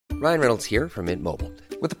Ryan Reynolds here from Mint Mobile.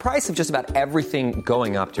 With the price of just about everything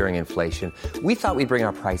going up during inflation, we thought we'd bring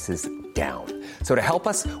our prices down. So to help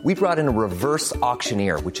us, we brought in a reverse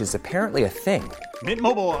auctioneer, which is apparently a thing. Mint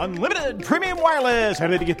Mobile Unlimited Premium Wireless. How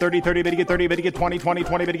to get 30, 30, bit to get 30, bit to get 20, 20,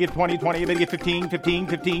 20, bit to get 20, 20, bit to get 15, 15,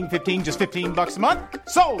 15, 15, just $15 a month?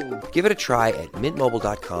 Sold! Give it a try at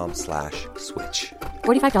mintmobile.com/switch.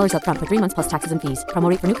 $45 up front for 3 months plus taxes and fees. Promo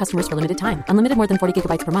rate for new customers for limited time. Unlimited more than 40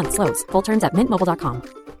 gigabytes per month. Slows full terms at mintmobile.com.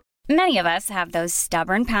 Many of us have those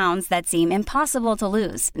stubborn pounds that seem impossible to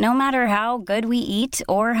lose, no matter how good we eat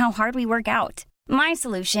or how hard we work out. My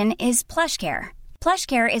solution is PlushCare.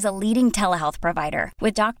 PlushCare is a leading telehealth provider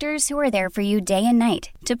with doctors who are there for you day and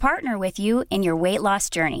night to partner with you in your weight loss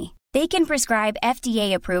journey. They can prescribe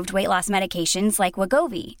FDA-approved weight loss medications like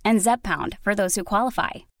Wegovy and Zepbound for those who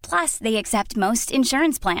qualify. Plus, they accept most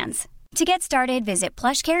insurance plans. To get started, visit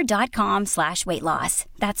plushcare.com/weightloss.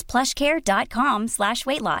 That's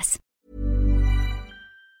plushcare.com/weightloss.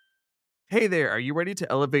 Hey there, are you ready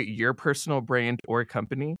to elevate your personal brand or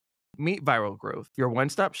company? Meet Viral Growth, your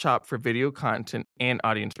one-stop shop for video content and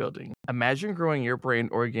audience building. Imagine growing your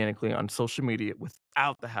brand organically on social media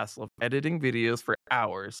without the hassle of editing videos for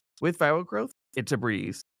hours. With Viral Growth, it's a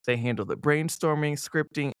breeze. They handle the brainstorming,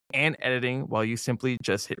 scripting, and editing while you simply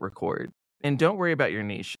just hit record. And don't worry about your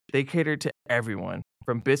niche. They cater to everyone,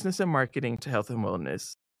 from business and marketing to health and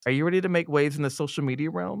wellness. Are you ready to make waves in the social media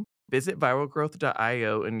realm? Visit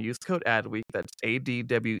viralgrowth.io and use code ADWEEK, that's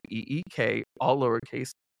ADWEEK, all lowercase,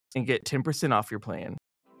 and get 10% off your plan.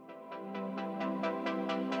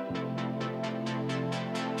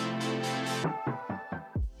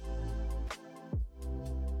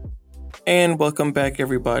 And welcome back,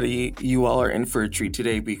 everybody. You all are in for a treat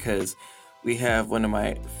today because we have one of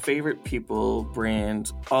my favorite people,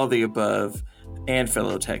 brands, all the above, and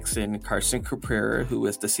fellow Texan, Carson Caprera, who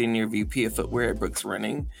is the Senior VP of Footwear at Brooks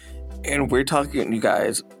Running. And we're talking, you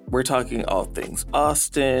guys, we're talking all things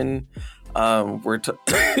Austin.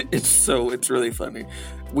 It's really funny.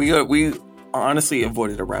 We honestly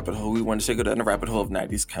avoided a rabbit hole. We wanted to go down a rabbit hole of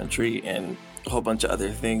 90s country and a whole bunch of other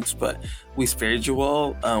things, but we spared you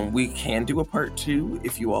all. We can do a part 2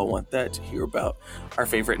 if you all want that, to hear about our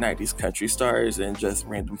favorite 90s country stars and just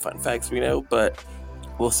random fun facts we know, but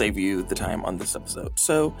we'll save you the time on this episode.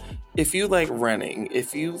 So if you like running,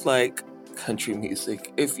 if you like country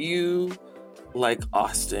music, if you like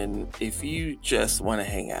Austin, if you just want to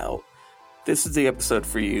hang out, this is the episode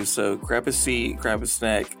for you. So grab a seat, grab a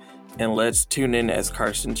snack, and let's tune in as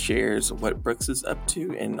Carson shares what Brooks is up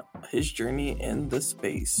to in his journey in the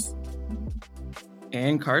space.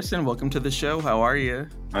 And Carson, welcome to the show. How are you?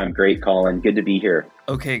 I'm great, Colin. Good to be here.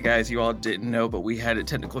 Okay, guys, you all didn't know, but we had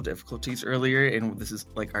technical difficulties earlier, and this is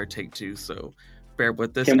like our take 2, so bear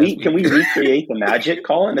with us. Can we recreate the magic,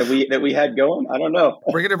 Colin, that we had going? I don't know.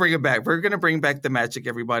 We're gonna bring it back. We're gonna bring back the magic,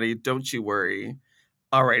 everybody. Don't you worry.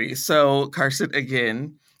 Alrighty, so Carson,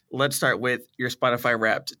 again, let's start with your Spotify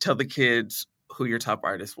Wrapped. Tell the kids who your top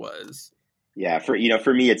artist was. Yeah, for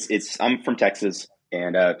me, it's I'm from Texas,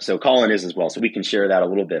 and so Colin is as well, so we can share that a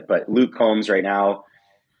little bit. But Luke Combs right now,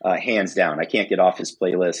 hands down, I can't get off his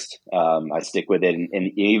playlist. I stick with it,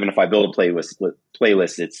 and even if I build a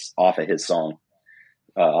playlist, it's off of his song,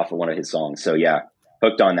 off of one of his songs. So yeah,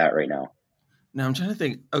 hooked on that right now. Now I'm trying to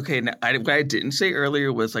think. Okay, now, what I didn't say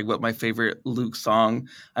earlier was like what my favorite Luke song.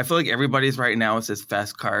 I feel like everybody's right now is this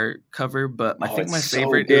Fast Car cover, but I think my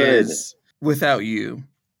favorite is Without You.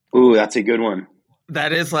 Ooh, that's a good one.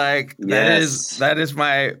 That is like that is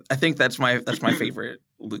my. I think that's my favorite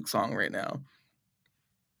Luke song right now.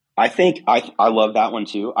 I think I love that one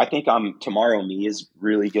too. I think Tomorrow Me is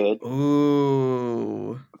really good.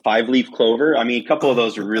 Ooh, 5 Leaf Clover. I mean, a couple of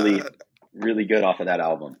those are really good off of that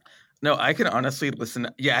album. No, I can honestly listen.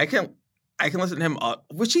 Yeah, I can listen to him,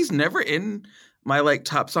 which he's never in my like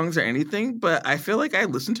top songs or anything. But I feel like I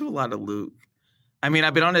listen to a lot of Luke. I mean,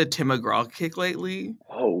 I've been on a Tim McGraw kick lately.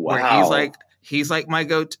 Oh wow! Where he's like my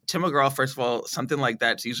go-to. Tim McGraw, first of all, something like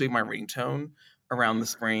that's usually my ringtone around the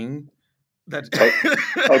spring. That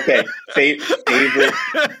okay. Favorite.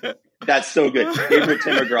 That's so good. Favorite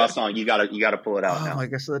Tim McGraw song. You gotta pull it out now. Oh my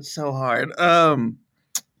gosh, that's so hard.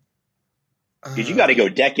 Because you got to go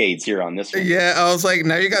decades here on this one. Yeah, I was like,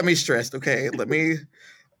 now you got me stressed. Okay, let me.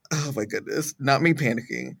 Oh my goodness, not me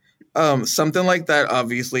panicking. Something like that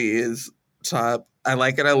obviously is top. I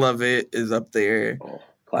Like It, I Love It is up there. Oh,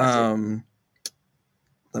 classic.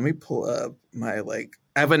 Let me pull up my I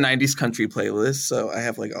have a 90s country playlist, so I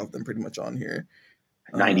have like all of them pretty much on here.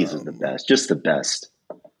 90s is the best, just the best.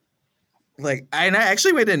 I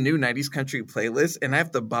actually made a new 90s country playlist, and I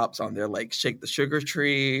have the bops on there, like Shake the Sugar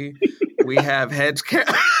Tree, We have Heads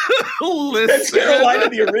Carolina. That's Carolina,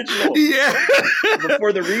 the original. Yeah.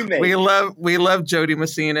 Before the remake. We love Jody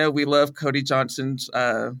Messina. We love Cody Johnson's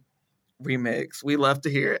remix. We love to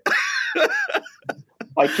hear it.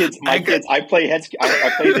 My kids. I play I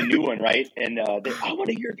play the new one, right? And I want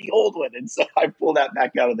to hear the old one, and so I pull that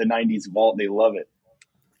back out of the '90s vault. And they love it.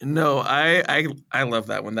 No, I love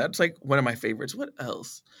that one. That's like one of my favorites. What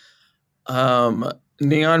else?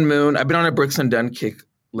 Neon Moon. I've been on a Brooks and Dunn kick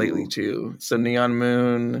lately too. So Neon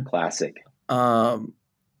Moon, classic.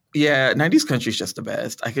 Yeah, 90s country's just the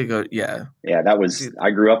best. I could go. Yeah. That was.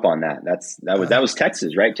 I grew up on that. That was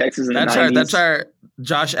Texas, right? Texas in the 90s. That's our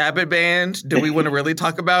Josh Abbott band. Do we want to really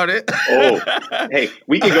talk about it? Oh, hey,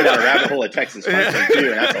 we could go down a rabbit hole of Texas country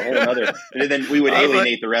too, and that's a whole other. And then we would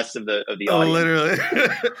alienate the rest of the audience. Literally,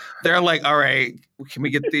 they're like, "All right, can we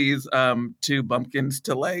get these two bumpkins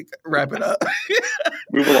to like wrap it up?"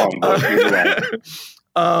 Move along, boys. Move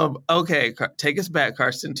along. Okay, take us back,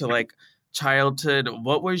 Carson, to like childhood.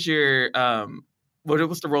 What was your what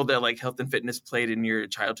was the role that like health and fitness played in your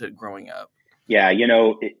childhood growing up? Yeah,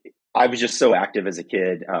 I was just so active as a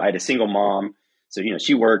kid. I had a single mom, so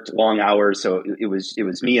she worked long hours. So it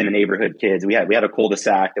was me and the neighborhood kids. We had a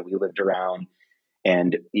cul-de-sac that we lived around,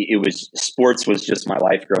 and sports was just my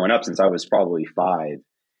life growing up since I was probably 5.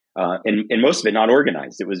 And most of it not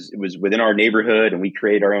organized. It was within our neighborhood, and we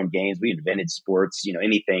created our own games. We invented sports,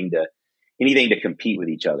 anything to compete with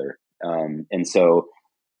each other. And so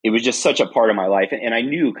it was just such a part of my life. And I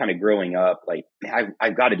knew kind of growing up, like,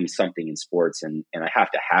 I've got to do something in sports, and I have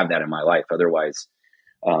to have that in my life. Otherwise,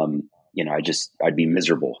 I'd be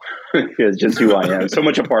miserable. It's just who I am. So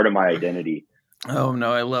much a part of my identity. Oh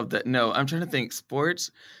no, I love that. No, I'm trying to think. Sports.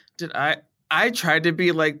 I tried to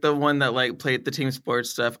be like the one that like played the team sports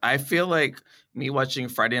stuff. I feel like me watching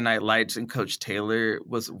Friday Night Lights and Coach Taylor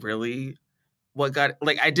was really what got,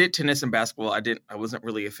 like, I did tennis and basketball. I wasn't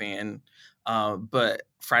really a fan. But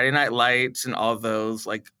Friday Night Lights and all those,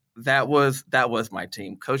 like, that was my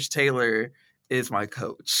team. Coach Taylor is my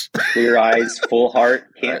coach. Clear eyes, full heart,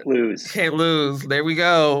 can't lose. Can't lose. There we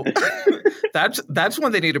go. That's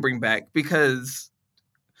one they need to bring back, because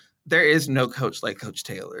there is no coach like Coach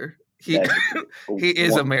Taylor. He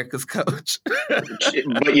is America's coach.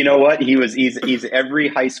 But you know what? He's every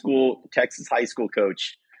Texas high school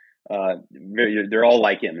coach. They're all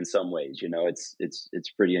like him in some ways. It's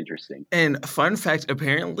pretty interesting. And fun fact,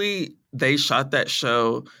 apparently they shot that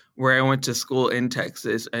show where I went to school in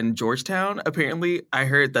Texas, and Georgetown. Apparently, I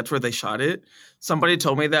heard that's where they shot it. Somebody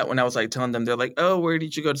told me that when I was like telling them, they're like, "Oh, where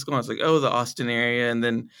did you go to school?" I was like, "Oh, the Austin area." And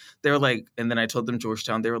then they were like, and then I told them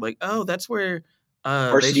Georgetown. They were like, "Oh, that's where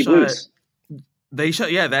Varsity Blues." They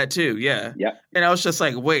shot, yeah, that too, yeah. And I was just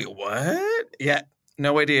like, "Wait, what?" Yeah,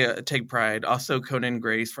 no idea. Take pride. Also, Conan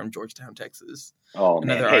Grace from Georgetown, Texas. Oh,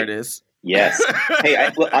 another man. artist. Yes. Hey,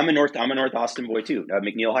 I'm a North Austin boy too.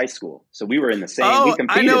 McNeil High School. So we were in the same. We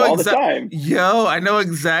competed all the time. Yo, I know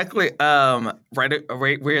exactly.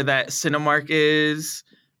 Right where that Cinemark is.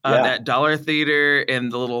 That Dollar Theater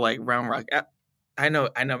and the little like Round Rock. I know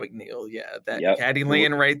McNeil. Yeah, that Caddy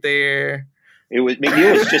Land right there.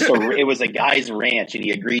 McNeil was it was a guy's ranch, and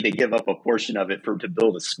he agreed to give up a portion of it to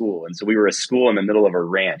build a school. And so we were a school in the middle of a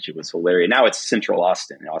ranch. It was hilarious. Now it's Central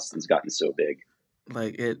Austin. Austin's gotten so big.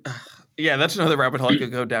 Like it, yeah. That's another rabbit hole I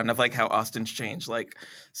could go down of like how Austin's changed. Like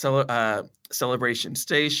Celebration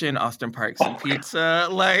Station, Austin Parks and Pizza.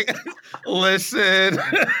 Like, listen.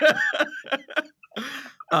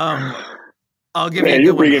 I'll give you.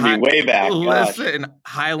 You're bringing me way back. Listen, gosh.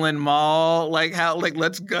 Highland Mall. Like how? Like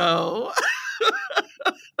let's go.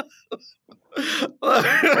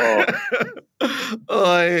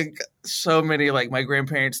 Like so many, like my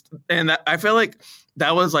grandparents, and I feel like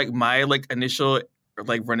that was like my like initial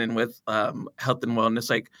like running with health and wellness.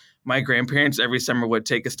 Like my grandparents every summer would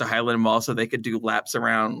take us to Highland Mall so they could do laps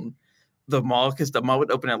around the mall, because the mall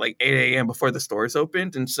would open at like 8 a.m. before the stores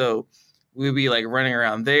opened, and so we'd be like running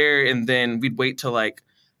around there, and then we'd wait till like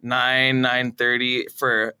 9:30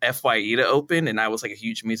 for FYE to open, and I was like a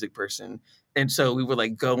huge music person. And so we would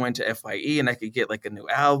like go into FYE, and I could get like a new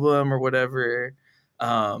album or whatever.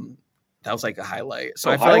 That was like a highlight.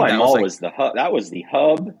 So I feel like that Mall was the hub. That was the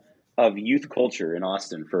hub of youth culture in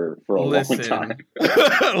Austin for a long time.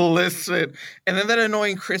 Listen, and then that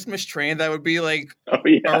annoying Christmas train that would be like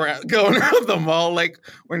going around the mall, like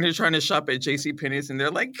when you're trying to shop at JCPenney's, and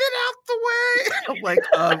they're like, "Get out the way!" I'm like,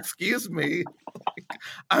 "Excuse me,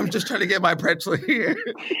 I'm just trying to get my pretzel here,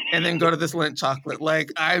 and then go to this Lindt chocolate.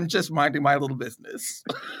 Like I'm just minding my little business."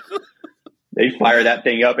 They'd fire that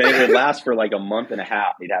thing up, and it would last for like a month and a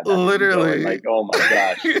half. They'd have that literally like, oh my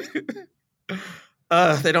gosh.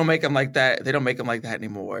 They don't make them like that. They don't make them like that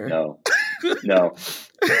anymore. No. No.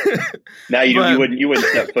 Now you wouldn't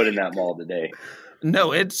step foot in that mall today.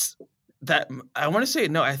 No, it's that I want to say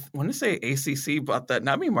ACC bought that.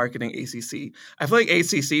 Not me marketing ACC. I feel like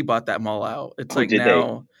ACC bought that mall out. It's like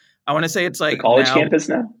now. I want to say it's like the college campus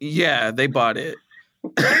now. Yeah, they bought it.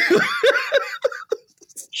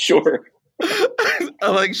 Sure.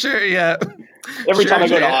 I'm like, sure, yeah. Every time I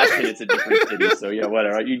go to Austin, it's a different city. So yeah,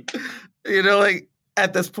 whatever. You know, like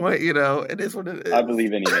at this point, you know, it is what it is. I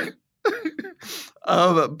believe anything.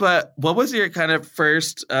 But what was your kind of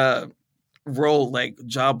first role, like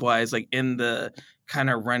job wise, like in the kind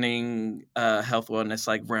of running health wellness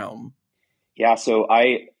like realm? Yeah, so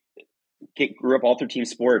I grew up all through team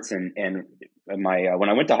sports, and my when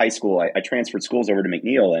I went to high school, I transferred schools over to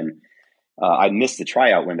McNeil, and I missed the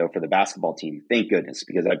tryout window for the basketball team. Thank goodness,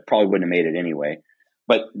 because I probably wouldn't have made it anyway.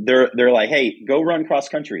 But they're like, hey, go run cross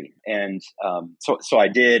country, and so I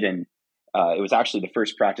did, and it was actually the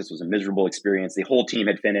first practice was a miserable experience. The whole team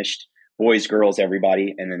had finished, boys, girls,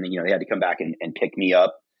 everybody, and then they had to come back and pick me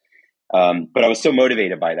up. But I was so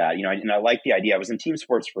motivated by that, and I liked the idea. I was in team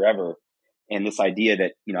sports forever, and this idea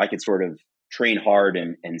that I could sort of train hard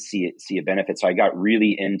and see a benefit. So I got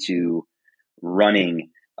really into running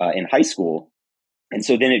in high school, and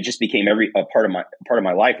so then it just became a part of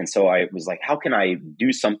my life. And so I was like, how can I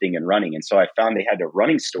do something in running? And so I found they had a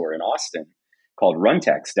running store in Austin called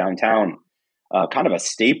Runtex downtown, kind of a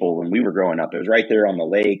staple when we were growing up. It was right there on the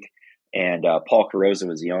lake, and Paul Carrozza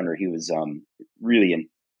was the owner. He was really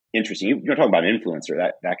interesting. You're talking about an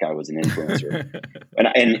influencer. That guy was an influencer,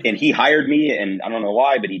 and he hired me, and I don't know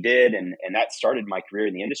why, but he did, and that started my career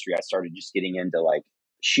in the industry. I started just getting into like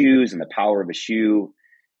shoes and the power of a shoe.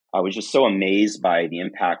 I was just so amazed by the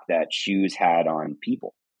impact that shoes had on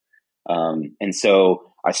people, and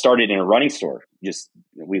so I started in a running store. Just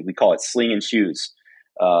we call it slinging shoes.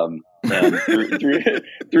 And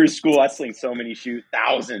through school, I slinged so many shoes,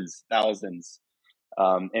 thousands.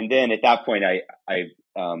 And then at that point, I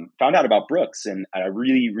found out about Brooks, and I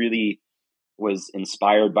really, really was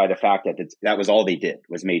inspired by the fact that was all they did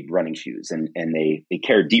was made running shoes, and they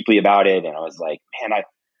cared deeply about it. And I was like, man,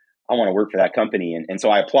 I want to work for that company. And so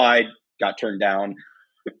I applied, got turned down,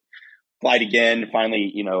 applied again.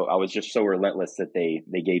 Finally, I was just so relentless that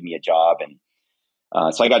they gave me a job. And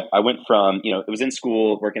so I went from, it was in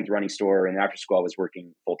school working at the running store, and after school I was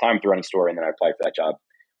working full time at the running store. And then I applied for that job,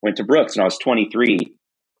 went to Brooks, and I was 23. I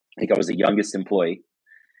think I was the youngest employee,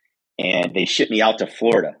 and they shipped me out to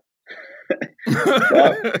Florida.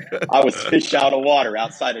 I was fish out of water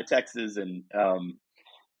outside of Texas. And,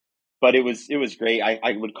 but it was great.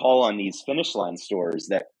 I would call on these Finish Line stores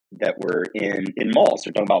that were in malls.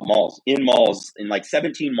 We're talking about malls, in like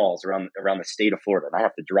 17 malls around the state of Florida. And I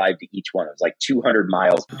have to drive to each one. It was like 200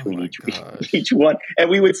 miles between each one. And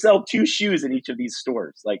we would sell 2 shoes in each of these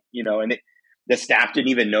stores. Like, and the staff didn't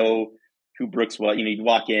even know who Brooks was. You'd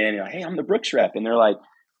walk in and you're like, hey, I'm the Brooks rep. And they're like,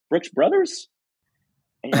 Brooks Brothers?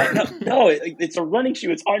 And you're like, no, it's a running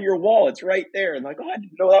shoe. It's on your wall. It's right there. And like, oh, I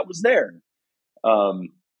didn't know that was there.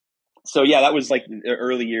 So yeah, that was like the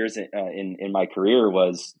early years in my career,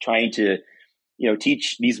 was trying to,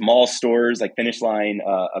 teach these mall stores like Finish Line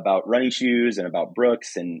about running shoes and about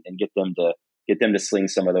Brooks, and get them to sling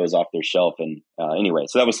some of those off their shelf. And anyway,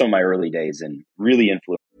 so that was some of my early days, and really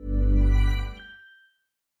influenced.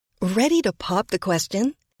 Ready to pop the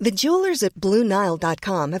question? The jewelers at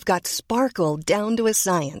BlueNile.com have got sparkle down to a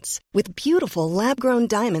science with beautiful lab-grown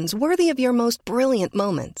diamonds worthy of your most brilliant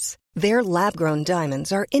moments. Their lab-grown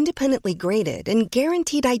diamonds are independently graded and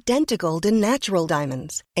guaranteed identical to natural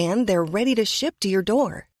diamonds, and they're ready to ship to your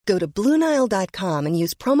door. Go to BlueNile.com and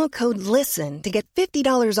use promo code LISTEN to get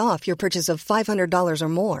 $50 off your purchase of $500 or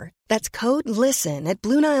more. That's code LISTEN at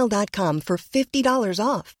BlueNile.com for $50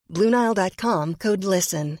 off. BlueNile.com, code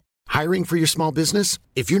LISTEN. Hiring for your small business?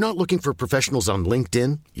 If you're not looking for professionals on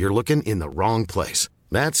LinkedIn, you're looking in the wrong place.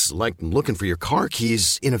 That's like looking for your car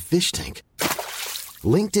keys in a fish tank.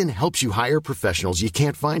 LinkedIn helps you hire professionals you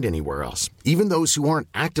can't find anywhere else, even those who aren't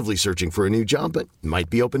actively searching for a new job but might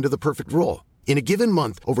be open to the perfect role. In a given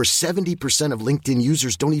month, over 70% of LinkedIn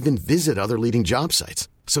users don't even visit other leading job sites.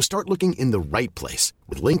 So start looking in the right place.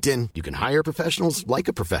 With LinkedIn, you can hire professionals like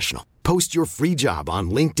a professional. Post your free job on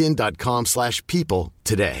linkedin.com/people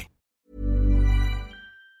today.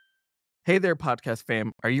 Hey there, podcast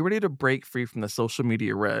fam. Are you ready to break free from the social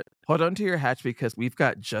media rut? Hold on to your hatch, because we've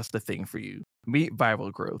got just the thing for you. Meet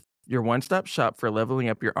Viral Growth, your one-stop shop for leveling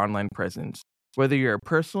up your online presence. Whether you're a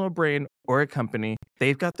personal brand or a company,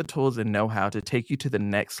 they've got the tools and know-how to take you to the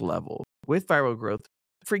next level. With Viral Growth,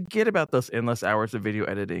 forget about those endless hours of video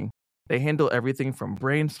editing. They handle everything from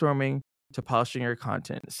brainstorming to polishing your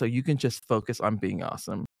content, so you can just focus on being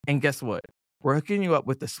awesome. And guess what? We're hooking you up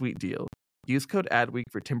with a sweet deal. Use code ADWEEK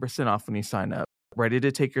for 10% off when you sign up. Ready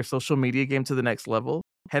to take your social media game to the next level?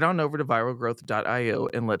 Head on over to viralgrowth.io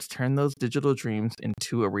and let's turn those digital dreams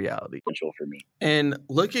into a reality. For me. And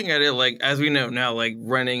looking at it, like, as we know now, like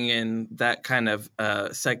running in that kind of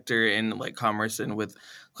sector in like commerce and with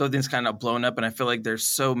clothing's kind of blown up. And I feel like there's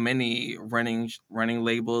so many running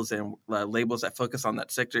labels and labels that focus on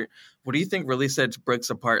that sector. What do you think really sets Brooks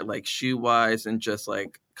apart, like shoe wise and just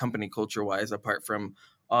like company culture wise, apart from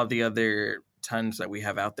all the other tons that we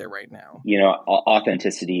have out there right now? You know,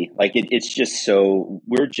 authenticity. Like it's just so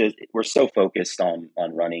we're so focused on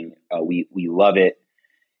running. We love it.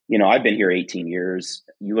 You know, I've been here 18 years.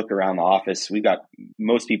 You look around the office,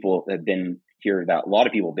 most people have been here. A lot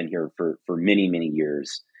of people have been here for many, many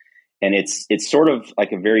years, and it's sort of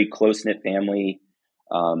like a very close knit family.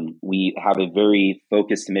 We have a very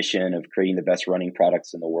focused mission of creating the best running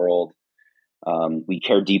products in the world. We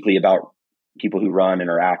care deeply about people who run and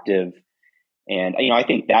are active. And, you know, I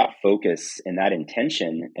think that focus and that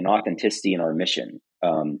intention and authenticity in our mission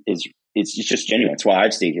it's just genuine. It's why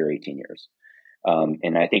I've stayed here 18 years.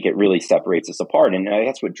 And I think it really separates us apart. And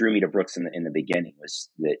that's what drew me to Brooks in the beginning, was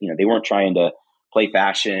that, you know, they weren't trying to play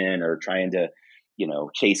fashion or trying to, you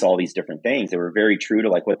know, chase all these different things. They were very true to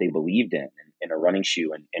like what they believed in a running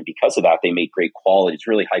shoe. And because of that, they made great quality. It's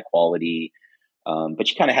really high quality. But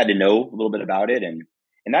you kind of had to know a little bit about it. And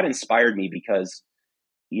that inspired me because,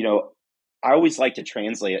 you know, I always like to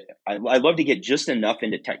translate it. I love to get just enough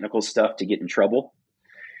into technical stuff to get in trouble,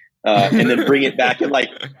 and then bring it back and like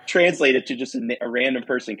translate it to just a random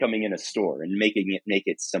person coming in a store and make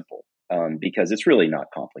it simple, because it's really not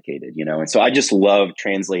complicated, you know. And so I just love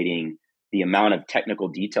translating the amount of technical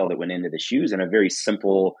detail that went into the shoes in a very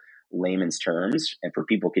simple layman's terms, and for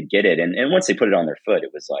people could get it. And once they put it on their foot, it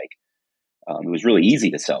was like, it was really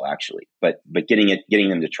easy to sell, actually, but getting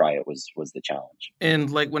them to try it was the challenge. And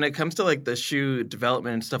like when it comes to like the shoe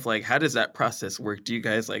development and stuff, like how does that process work? Do you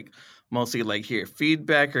guys like mostly like hear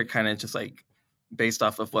feedback, or kind of just like based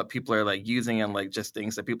off of what people are like using and like just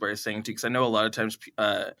things that people are saying to? Because I know a lot of times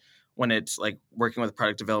when it's like working with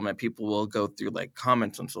product development, people will go through like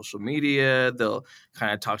comments on social media. They'll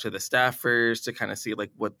kind of talk to the staffers to kind of see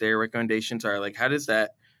like what their recommendations are. Like how does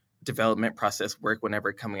that development process work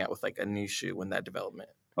whenever coming out with like a new shoe in that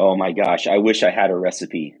development? Oh my gosh, I wish I had a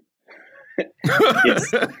recipe.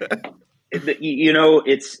 You know,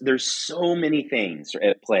 there's so many things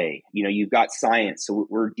at play. You know, you've got science, so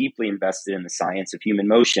we're deeply invested in the science of human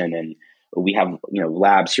motion, and we have, you know,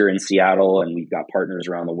 labs here in Seattle, and we've got partners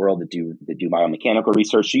around the world that do biomechanical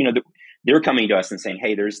research. So, you know, they're coming to us and saying,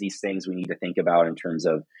 hey, there's these things we need to think about in terms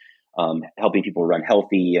of helping people run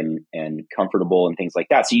healthy and comfortable and things like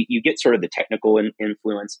that. So you get sort of the technical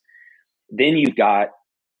influence. Then you've got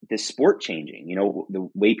the sport changing, you know, the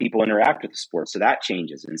way people interact with the sport. So that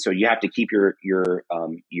changes. And so you have to keep your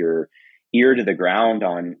ear to the ground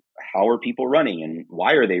on how are people running and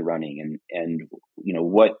why are they running? And you know,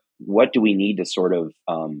 what do we need to sort of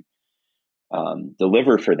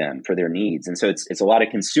deliver for them, for their needs? And so it's a lot of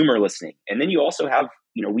consumer listening. And then you also have,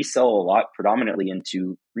 you know, we sell a lot predominantly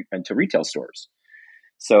into retail stores.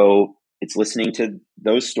 So it's listening to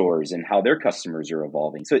those stores and how their customers are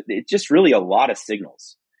evolving. So it's just really a lot of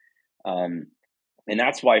signals. And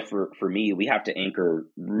that's why for me, we have to anchor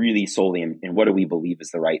really solely in what do we believe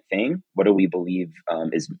is the right thing? What do we believe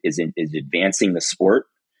is advancing the sport?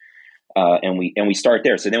 And we start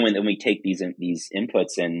there. So then when we take these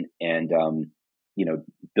inputs and you know,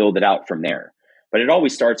 build it out from there. But it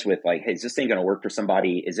always starts with like, hey, is this thing going to work for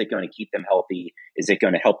somebody? Is it going to keep them healthy? Is it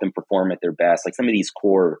going to help them perform at their best? Like some of these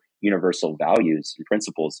core universal values and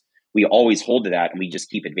principles, we always hold to that, and we just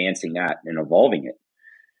keep advancing that and evolving it.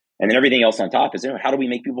 And then everything else on top is, you know, how do we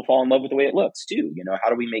make people fall in love with the way it looks too? You know, how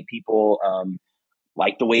do we make people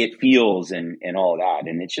like the way it feels and all of that?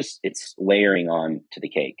 And it's layering on to the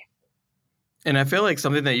cake. And I feel like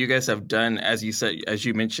something that you guys have done, as you said, as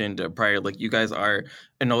you mentioned prior, like you guys are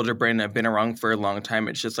an older brand that have been around for a long time.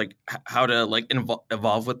 It's just like how to like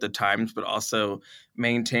evolve with the times, but also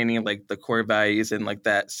maintaining like the core values and like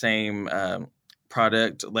that same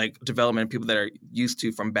product, like development people that are used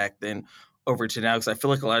to from back then over to now. Because I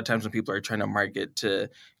feel like a lot of times when people are trying to market to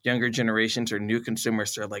younger generations or new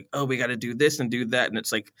consumers, they're like, oh, we got to do this and do that. And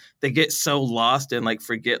it's like they get so lost and like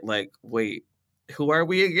forget like, wait, who are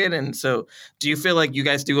we again? And so do you feel like you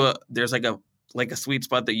guys there's like a sweet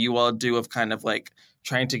spot that you all do of kind of like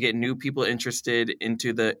trying to get new people interested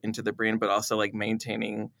into the brand, but also like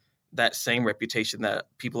maintaining that same reputation that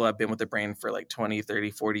people who have been with the brand for like 20,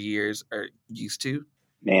 30, 40 years are used to?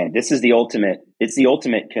 Man, it's the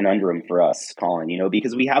ultimate conundrum for us, Colin, you know,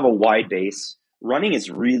 because we have a wide base running is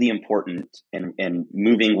really important, and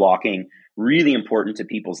moving, walking, really important to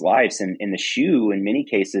people's lives. And the shoe, in many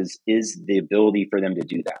cases, is the ability for them to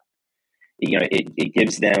do that. It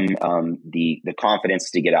gives them the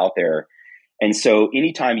confidence to get out there. And so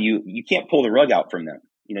anytime you can't pull the rug out from them,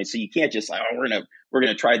 so you can't just like, we're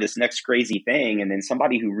gonna try this next crazy thing. And then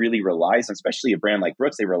somebody who really relies on, especially a brand like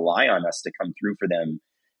Brooks, they rely on us to come through for them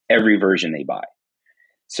every version they buy.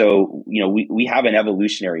 So, we have an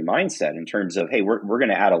evolutionary mindset in terms of, hey, we're going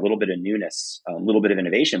to add a little bit of newness, a little bit of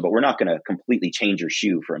innovation, but we're not going to completely change your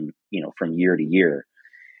shoe from year to year.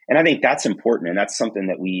 And I think that's important. And that's something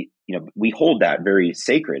that we hold that very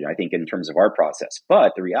sacred, I think, in terms of our process.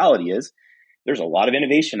 But the reality is there's a lot of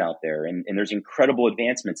innovation out there, and there's incredible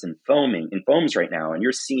advancements in foams right now. And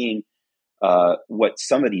you're seeing what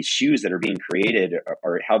some of these shoes that are being created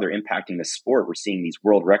are, how they're impacting the sport. We're seeing these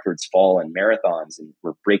world records fall in marathons, and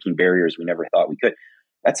we're breaking barriers we never thought we could.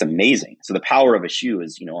 That's amazing. So the power of a shoe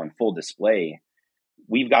is, on full display.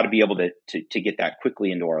 We've got to be able to get that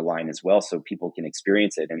quickly into our line as well, so people can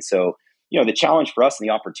experience it. And so, the challenge for us and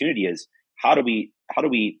the opportunity is how do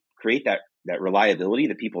we create that reliability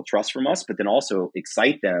that people trust from us, but then also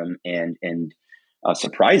excite them and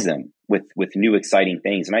surprise them with new exciting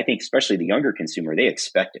things. And I think especially the younger consumer, they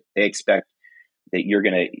expect it. They expect that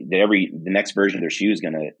the next version of their shoe is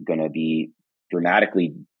gonna be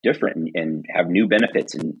dramatically different and have new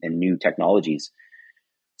benefits and new technologies.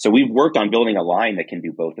 So we've worked on building a line that can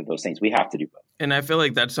do both of those things. We have to do both. And I feel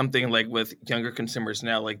like that's something like with younger consumers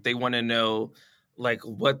now, like they want to know like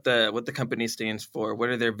what the company stands for, what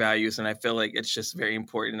are their values. And I feel like it's just very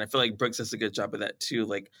important. And I feel like Brooks does a good job of that too,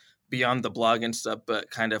 like beyond the blog and stuff, but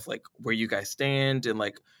kind of like where you guys stand and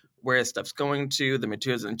like where stuff's going to, the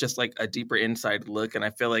materials, and just like a deeper inside look. And I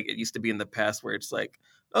feel like it used to be in the past where it's like,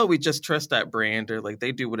 oh, we just trust that brand or like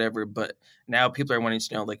they do whatever. But now people are wanting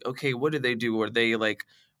to know like, okay, what do they do? Are they like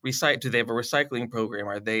do they have a recycling program?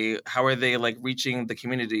 How are they like reaching the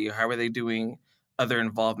community? How are they doing other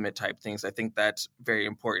involvement type things? I think that's very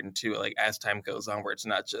important too. Like as time goes on, where it's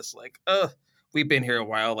not just like, oh, we've been here a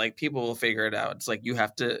while, like people will figure it out. It's like you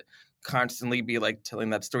have to constantly be like telling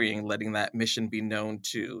that story and letting that mission be known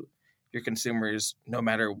to your consumers, no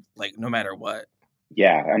matter what.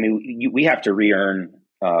 Yeah, I mean, we have to re-earn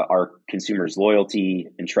our consumers' loyalty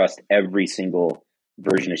and trust every single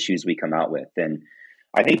version of shoes we come out with. And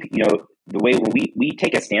I think, the way we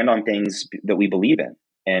take a stand on things that we believe in.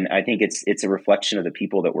 And I think it's a reflection of the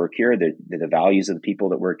people that work here, the values of the people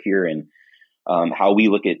that work here, and how we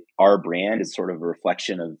look at our brand is sort of a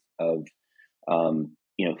reflection of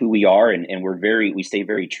who we are, and we stay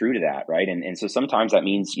very true to that, right? And so sometimes that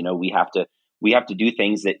means we have to do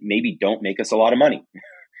things that maybe don't make us a lot of money.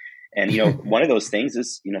 And one of those things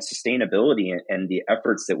is sustainability and the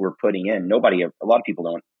efforts that we're putting in. A lot of people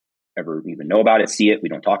don't ever even know about it, see it. We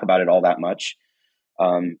don't talk about it all that much.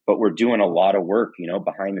 But we're doing a lot of work,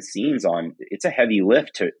 behind the scenes it's a heavy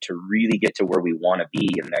lift to really get to where we want to be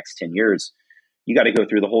in the next 10 years. You got to go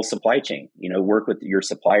through the whole supply chain, work with your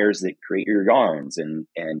suppliers that create your yarns and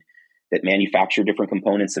that manufacture different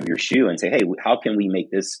components of your shoe and say, hey, how can we make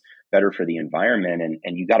this better for the environment?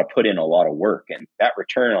 And you got to put in a lot of work, and that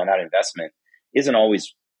return on that investment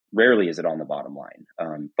rarely is it on the bottom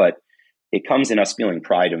line. But it comes in us feeling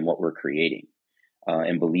pride in what we're creating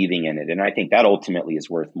and believing in it. And I think that ultimately is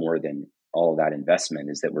worth more than all of that investment,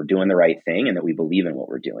 is that we're doing the right thing and that we believe in what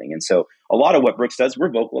we're doing. And so a lot of what Brooks does, we're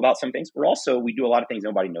vocal about some things. We do a lot of things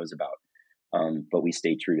nobody knows about, but we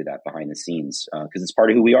stay true to that behind the scenes because it's part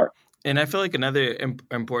of who we are. And I feel like another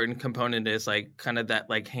important component is like kind of that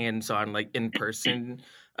like hands-on, like in-person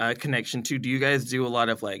connection too. Do you guys do a lot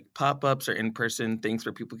of like pop-ups or in-person things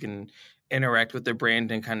where people can interact with their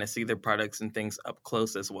brand and kind of see their products and things up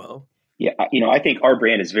close as well? Yeah, I think our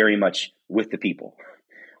brand is very much with the people.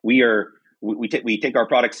 We take our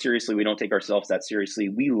products seriously. We don't take ourselves that seriously.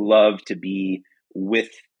 We love to be with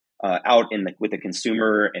the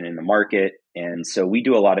consumer and in the market. And so we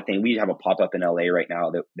do a lot of things. We have a pop-up in LA right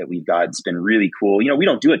now that we've got. It's been really cool. We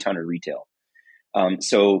don't do a ton of retail.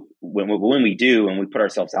 So when we do, and we put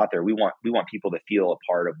ourselves out there, we want people to feel a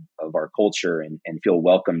part of our culture and feel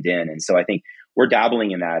welcomed in. And so I think we're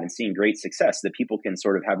dabbling in that and seeing great success, that people can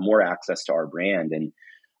sort of have more access to our brand and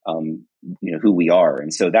who we are.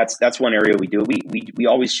 And so that's one area we do. We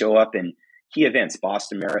always show up in key events,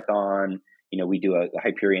 Boston Marathon. We do a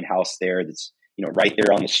Hyperion House there that's right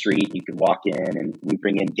there on the street. You can walk in, and we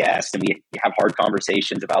bring in guests, and we have hard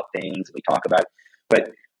conversations about things. We talk about,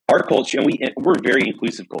 but our culture, and we're a very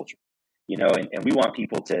inclusive culture, and we want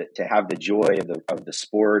people to have the joy of the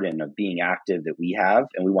sport and of being active that we have,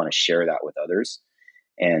 and we want to share that with others.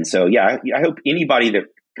 And so, yeah, I hope anybody that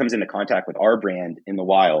comes into contact with our brand in the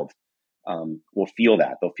wild will feel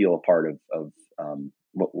that. They'll feel a part of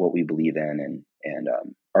what we believe in and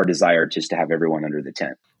our desire just to have everyone under the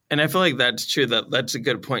tent. And I feel like that's true. That's a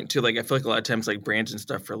good point too. Like I feel like a lot of times like brands and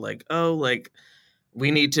stuff are like, oh, like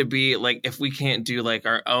we need to be like, if we can't do like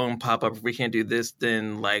our own pop-up, if we can't do this,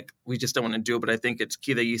 then like we just don't want to do it. But I think it's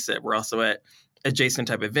key that you said we're also at adjacent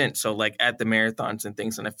type events. So like at the marathons and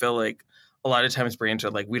things. And I feel like a lot of times brands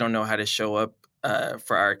are like, we don't know how to show up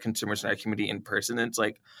for our consumers and our community in person. And it's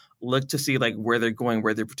like, look to see like where they're going,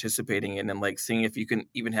 where they're participating in, and like seeing if you can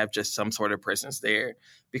even have just some sort of presence there.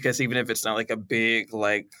 Because even if it's not like a big,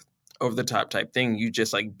 like over the top type thing, you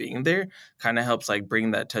just like being there kind of helps like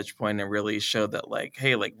bring that touch point and really show that like,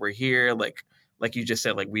 hey, like we're here. Like you just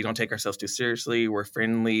said, like we don't take ourselves too seriously. We're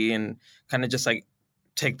friendly, and kind of just like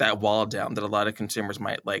take that wall down that a lot of consumers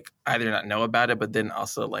might like either not know about it, but then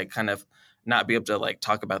also like kind of not be able to like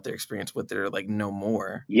talk about their experience with their like know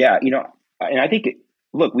more. Yeah. And I think,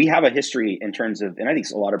 look, we have a history in terms of, and I think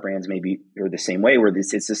a lot of brands maybe are the same way, where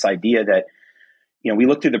it's this idea that, we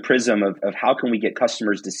look through the prism of how can we get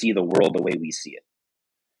customers to see the world the way we see it.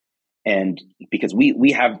 And because we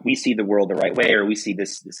see the world the right way, or we see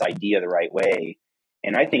this idea the right way.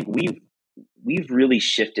 And I think we've really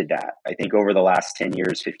shifted that, I think, over the last 10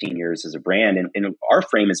 years, 15 years as a brand. And our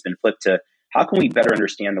frame has been flipped to how can we better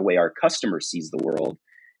understand the way our customer sees the world?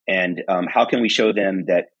 And how can we show them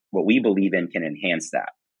that what we believe in can enhance that?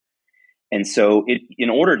 And so in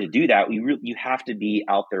order to do that, you have to be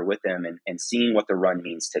out there with them and seeing what the run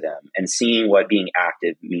means to them, and seeing what being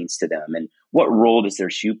active means to them, and what role does their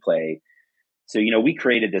shoe play. So, we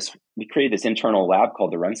created this internal lab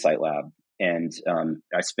called the Run Sight Lab. And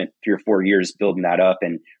I spent 3 or 4 years building that up,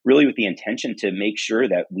 and really with the intention to make sure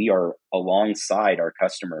that we are alongside our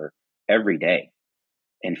customer every day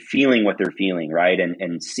and feeling what they're feeling, right?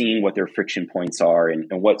 And seeing what their friction points are, and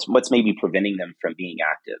what's maybe preventing them from being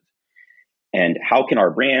active. And how can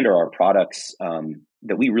our brand or our products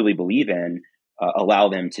that we really believe in allow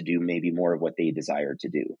them to do maybe more of what they desire to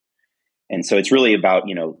do? And so it's really about,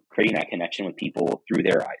 creating that connection with people through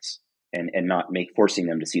their eyes, and not forcing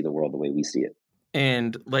them to see the world the way we see it.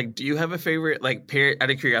 And like, do you have a favorite like pair? Out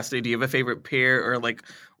of curiosity, do you have a favorite pair, or like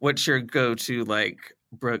what's your go-to like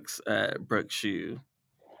Brooks shoe?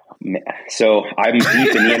 So I'm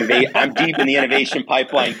deep in the innovation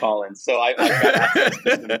pipeline, Colin. So I've got access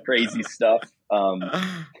to some crazy stuff.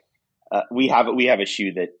 We have a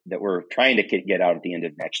shoe that we're trying to get out at the end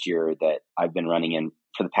of next year that I've been running in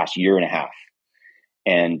for the past year and a half,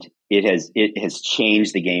 and it has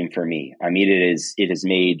changed the game for me. I mean, it has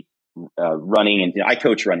made running, and I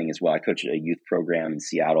coach running as well. I coach a youth program in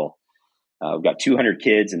Seattle. We've got 200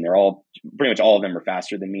 kids, and they're all pretty much all of them are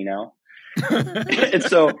faster than me now. And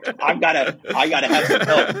so I gotta have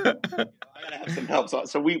some help.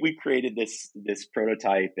 So we created this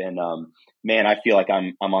prototype, and man, I feel like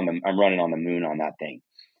I'm running on the moon on that thing,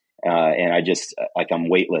 and I just like I'm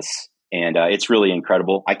weightless, and it's really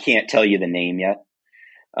incredible. I can't tell you the name yet,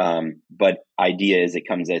 but idea is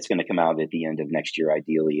it's going to come out at the end of next year,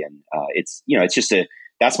 ideally, and it's just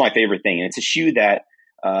that's my favorite thing, and it's a shoe that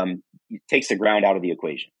takes the ground out of the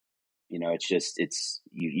equation.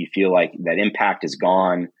 You feel like that impact is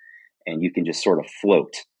gone, and you can just sort of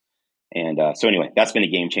float. And so anyway, that's been a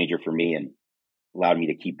game changer for me, and allowed me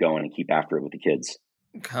to keep going and keep after it with the kids.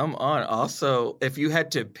 Come on. Also, if you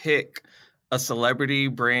had to pick a celebrity,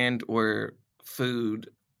 brand, or food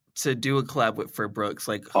to do a collab with for Brooks,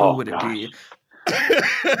 like who would it be?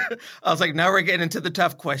 I was like, now we're getting into the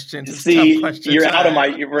tough questions. See, we're out of my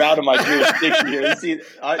jurisdiction here. See,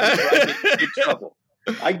 I get in big trouble.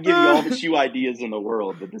 I can give you all the shoe ideas in the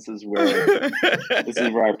world, but this is where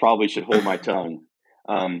I probably should hold my tongue.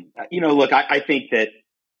 Look, I think that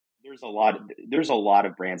there's a lot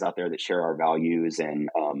of brands out there that share our values, and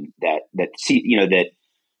that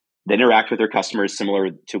interact with their customers similar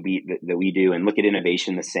to that we do, and look at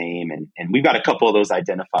innovation the same. And we've got a couple of those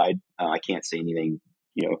identified. I can't say anything,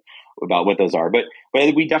 about what those are, but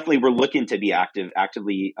we definitely we're looking to be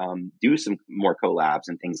actively do some more collabs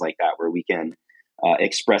and things like that, where we can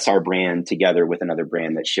express our brand together with another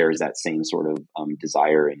brand that shares that same sort of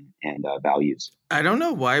desire and values. I don't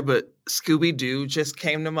know why, but Scooby-Doo just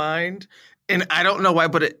came to mind, and I don't know why,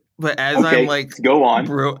 but as okay, I'm like, go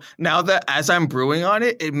on. Now that as I'm brewing on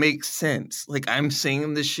it, it makes sense. Like I'm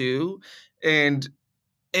seeing the shoe, and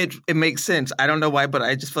it makes sense. I don't know why, but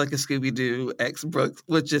I just feel like a Scooby-Doo X Brooks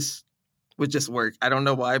would just work. I don't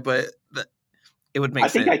know why, but it would make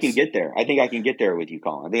sense. I think I can get there. I think I can get there with you,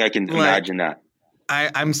 Colin. I think I can imagine that.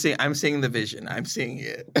 I'm seeing the vision. I'm seeing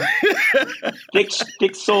it.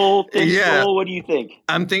 thick sole. What do you think?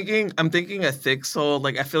 I'm thinking a thick sole.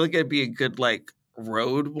 Like, I feel like it'd be a good like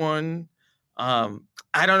road one. I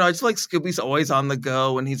don't know. I just feel like Scooby's always on the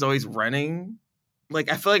go and he's always running.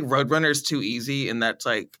 Like, I feel like Roadrunner is too easy, and that's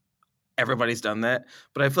like everybody's done that.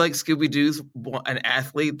 But I feel like Scooby-Doo's an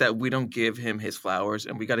athlete that we don't give him his flowers,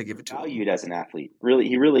 and we got to give it to him. Valued as an athlete. Really,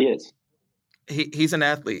 he really is. He's an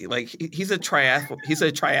athlete. Like, he's a triathlete. He's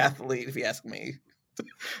a triathlete, if you ask me.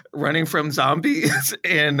 Running from zombies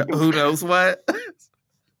and who knows what.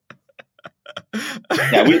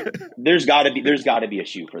 Yeah, there's got to be a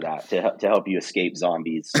shoe for that to help you escape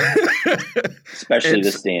zombies, especially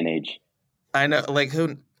this day and age. I know, like,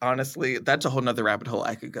 who? Honestly, that's a whole nother rabbit hole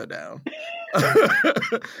I could go down.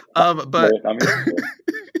 But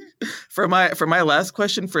for my last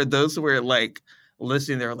question, for those who were like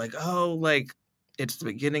listening, they were like, "Oh, like it's the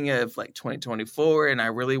beginning of like 2024, and I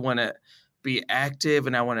really want to be active,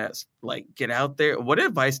 and I want to like get out there." What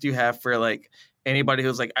advice do you have for like anybody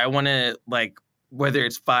who's like, "I want to like, whether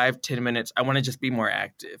it's 5-10 minutes, I want to just be more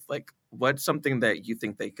active"? Like, what's something that you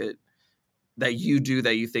think that you do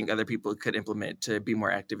that you think other people could implement to be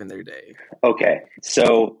more active in their day? Okay.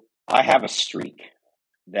 So I have a streak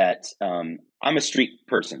that I'm a streak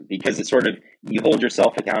person because it's sort of, you hold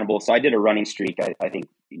yourself accountable. So I did a running streak, I think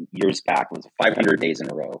years back, was 500 days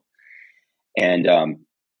in a row. And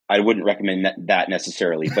I wouldn't recommend that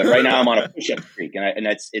necessarily, but right now I'm on a push-up streak and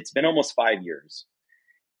it's been almost 5 years.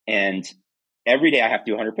 And every day I have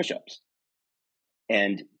to do 100 push-ups.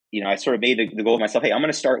 And I sort of made the goal of myself, hey, I'm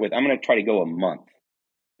going to try to go a month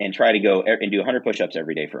and try to go and do 100 push-ups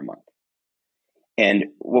every day for a month. And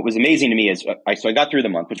what was amazing to me is, I got through the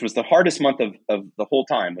month, which was the hardest month of the whole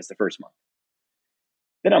time, was the first month.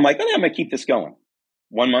 Then I'm like, I'm going to keep this going.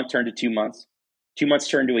 1 month turned to 2 months. 2 months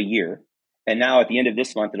turned to a year. And now at the end of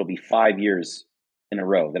this month, it'll be 5 years in a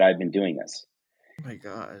row that I've been doing this. Oh my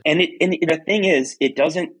God. And the thing is,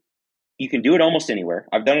 you can do it almost anywhere.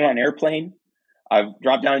 I've done it on an airplane. I've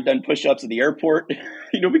dropped down and done push-ups at the airport,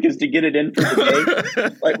 because to get it in for the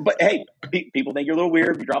day. But hey, people think you're a little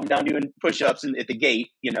weird if you drop them down doing push-ups at the gate,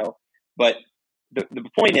 But the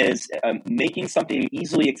point is making something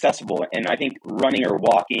easily accessible. And I think running or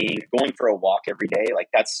walking, going for a walk every day, like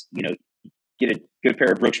that's, get a good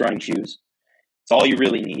pair of Brooks running shoes. It's all you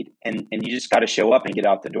really need. And you just got to show up and get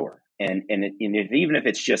out the door. And even if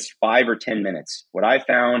it's just 5 or 10 minutes, what I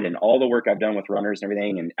found and all the work I've done with runners and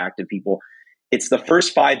everything and active people, it's the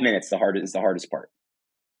first 5 minutes is the hardest part.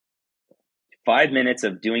 5 minutes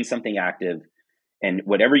of doing something active and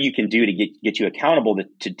whatever you can do to get you accountable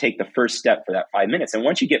to take the first step for that 5 minutes. And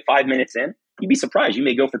once you get 5 minutes in, you'd be surprised. You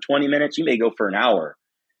may go for 20 minutes, you may go for an hour,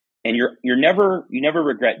 and you never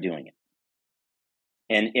regret doing it.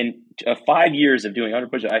 And in 5 years of doing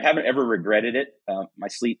 100 push-ups, I haven't ever regretted it. My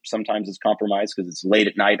sleep sometimes is compromised because it's late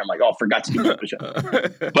at night. I'm like, I forgot to do my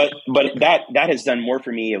push-ups. but that has done more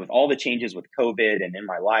for me with all the changes with COVID and in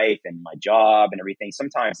my life and my job and everything.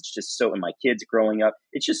 Sometimes it's just so, and my kids growing up,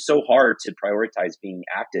 it's just so hard to prioritize being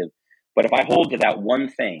active. But if I hold to that one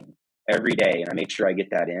thing every day and I make sure I get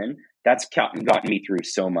that in, that's gotten me through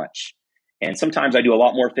so much. And sometimes I do a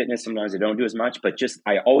lot more fitness. Sometimes I don't do as much, but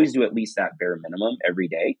I always do at least that bare minimum every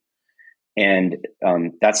day. And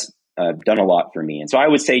that's done a lot for me. And so I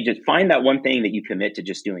would say just find that one thing that you commit to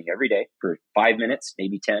just doing every day for 5 minutes,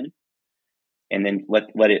 maybe 10, and then let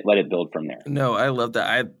it build from there. No, I love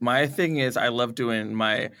that. My thing is I love doing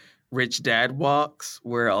my rich dad walks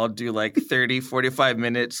where I'll do like 30, 45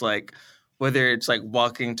 minutes, like whether it's like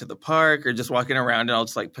walking to the park or just walking around, and I'll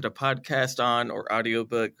just like put a podcast on or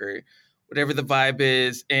audiobook or whatever the vibe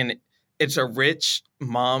is. And it's a rich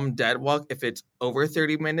mom dad walk if it's over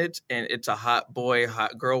 30 minutes, and it's a hot boy,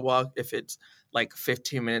 hot girl walk if it's like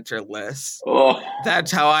 15 minutes or less. Oh.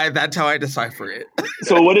 That's how I decipher it.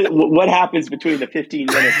 So what happens between the 15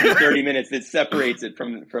 minutes and 30 minutes that separates it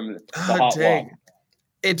from the hot walk?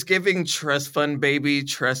 It's giving trust fund baby,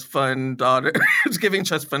 trust fund daughter. It's giving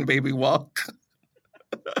trust fund baby walk.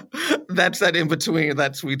 That's that in between,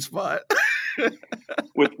 that sweet spot.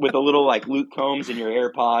 with a little like Luke Combs in your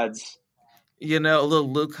AirPods. A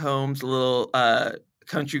little Luke Combs, a little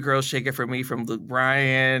Country Girl Shake It For Me from Luke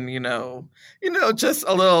Bryan, just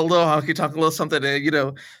a little honky tonk, a little something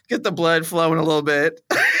to, get the blood flowing a little bit.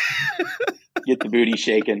 Get the booty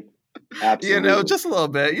shaking. Absolutely. Just a little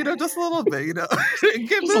bit, just a little bit,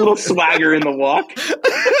 Just a little swagger in the walk.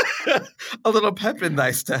 A little pep in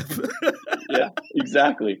thy step. Yeah,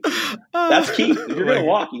 exactly. That's key. If you're gonna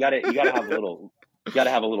walk, you gotta have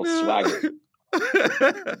a little swagger.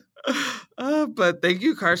 But thank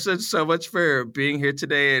you, Carson, so much for being here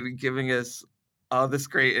today and giving us all this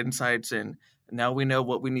great insights, and now we know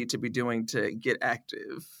what we need to be doing to get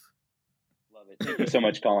active. Love it. Thank you so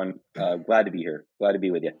much, Colin. Glad to be here. Glad to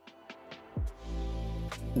be with you.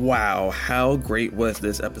 Wow, how great was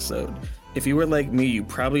this episode? If you were like me, you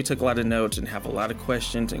probably took a lot of notes and have a lot of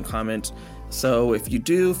questions and comments. So if you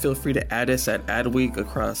do, feel free to add us at Adweek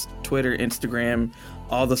across Twitter, Instagram,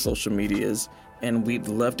 all the social medias. And we'd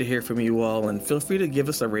love to hear from you all. And feel free to give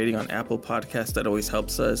us a rating on Apple Podcasts. That always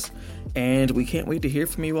helps us. And we can't wait to hear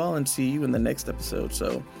from you all and see you in the next episode.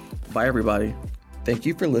 So bye, everybody. Thank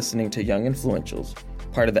you for listening to Young Influentials,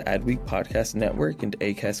 part of the Adweek Podcast Network and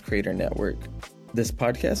Acast Creator Network. This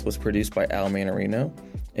podcast was produced by Al Manarino,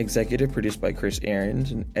 executive produced by Chris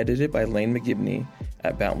Ahrens, and edited by Lane McGibney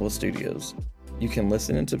at Bountiful Studios. You can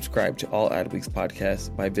listen and subscribe to all Adweek's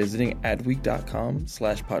podcasts by visiting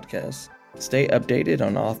adweek.com/podcasts. Stay updated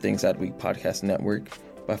on all things Adweek Podcast Network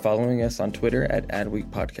by following us on Twitter at Adweek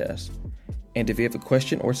Podcast. And if you have a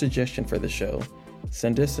question or suggestion for the show,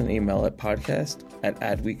 send us an email at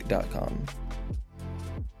podcast@adweek.com.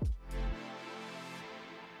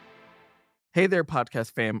 Hey there,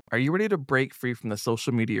 podcast fam. Are you ready to break free from the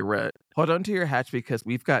social media rut? Hold on to your hatch because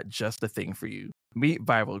we've got just the thing for you. Meet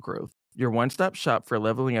Viral Growth, your one-stop shop for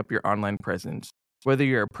leveling up your online presence. Whether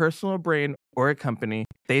you're a personal brand or a company,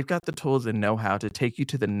 they've got the tools and know-how to take you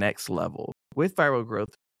to the next level. With Viral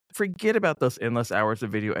Growth, forget about those endless hours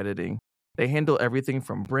of video editing. They handle everything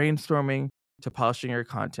from brainstorming to polishing your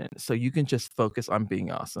content so you can just focus on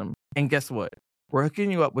being awesome. And guess what? We're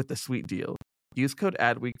hooking you up with a sweet deal. Use code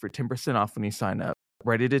ADWEEK for 10% off when you sign up.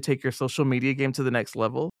 Ready to take your social media game to the next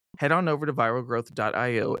level? Head on over to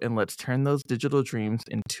viralgrowth.io and let's turn those digital dreams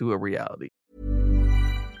into a reality.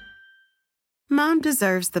 Mom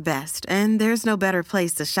deserves the best, and there's no better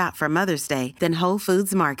place to shop for Mother's Day than Whole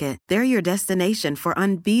Foods Market. They're your destination for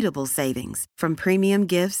unbeatable savings, from premium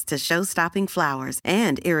gifts to show-stopping flowers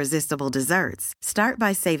and irresistible desserts. Start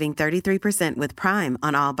by saving 33% with Prime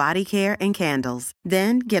on all body care and candles.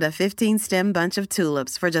 Then get a 15-stem bunch of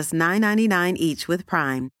tulips for just $9.99 each with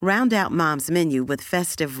Prime. Round out Mom's menu with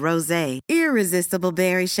festive rosé, irresistible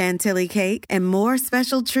berry chantilly cake, and more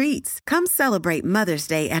special treats. Come celebrate Mother's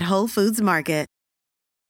Day at Whole Foods Market.